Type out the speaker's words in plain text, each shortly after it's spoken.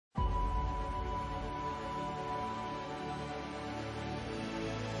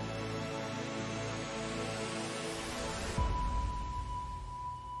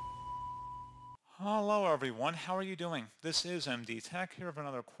Hello everyone, how are you doing? This is MD Tech here with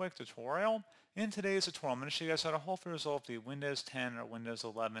another quick tutorial. In today's tutorial, I'm going to show you guys how to hopefully resolve the Windows 10 or Windows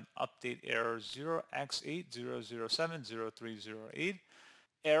 11 update error 0x80070308.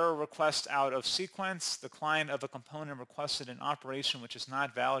 Error request out of sequence. The client of a component requested an operation which is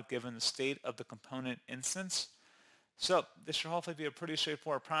not valid given the state of the component instance. So this should hopefully be a pretty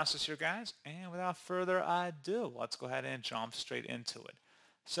straightforward process here, guys. And without further ado, let's go ahead and jump straight into it.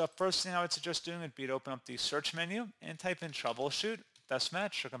 So first thing I would suggest doing would be to open up the search menu and type in troubleshoot. Best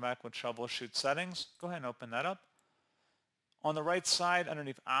match, should come back with troubleshoot settings. Go ahead and open that up. On the right side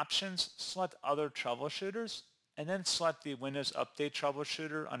underneath options, select other troubleshooters and then select the Windows Update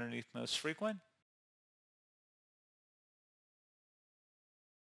troubleshooter underneath most frequent.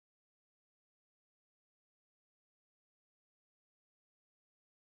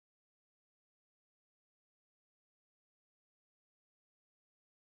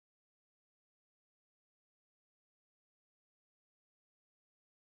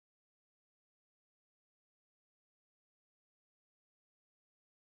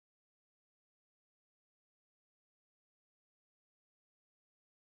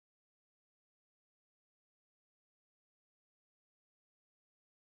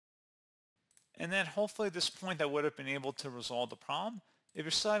 And then hopefully at this point I would have been able to resolve the problem. If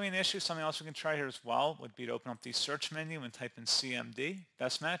you're still having an issue, something else we can try here as well would be to open up the search menu and type in CMD.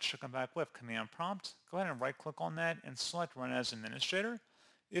 Best match should come back with command prompt. Go ahead and right click on that and select run as administrator.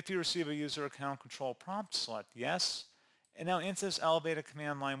 If you receive a user account control prompt, select yes. And now into this elevated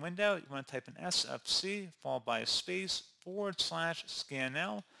command line window, you want to type in SFC followed by a space /scan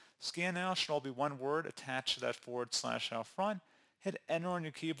now. Scan now should all be one word attached to that / out front. Hit enter on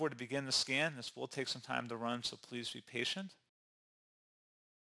your keyboard to begin the scan. This will take some time to run, so please be patient.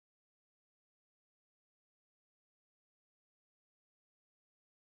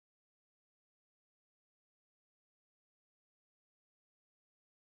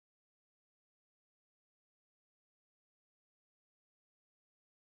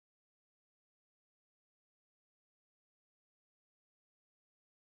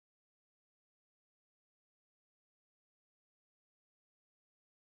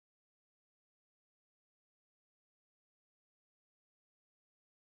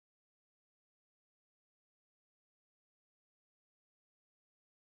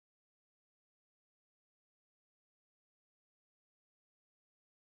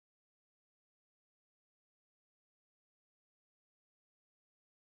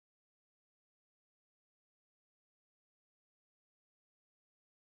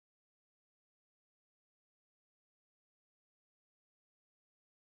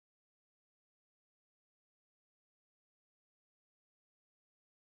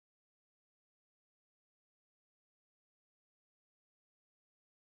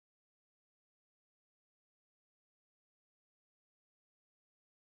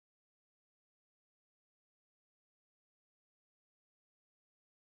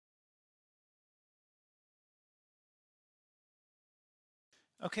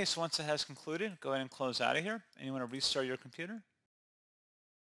 Okay, so once it has concluded, go ahead and close out of here. And you want to restart your computer.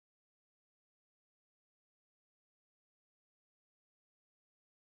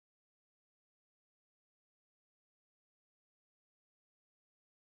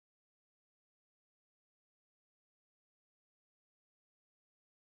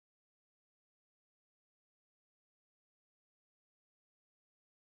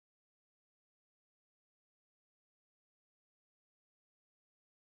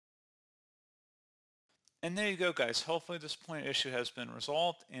 And there you go, guys. Hopefully this point issue has been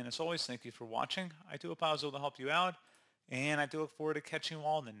resolved. And as always, thank you for watching. I do hope I was able to help you out. And I do look forward to catching you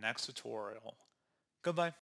all in the next tutorial. Goodbye.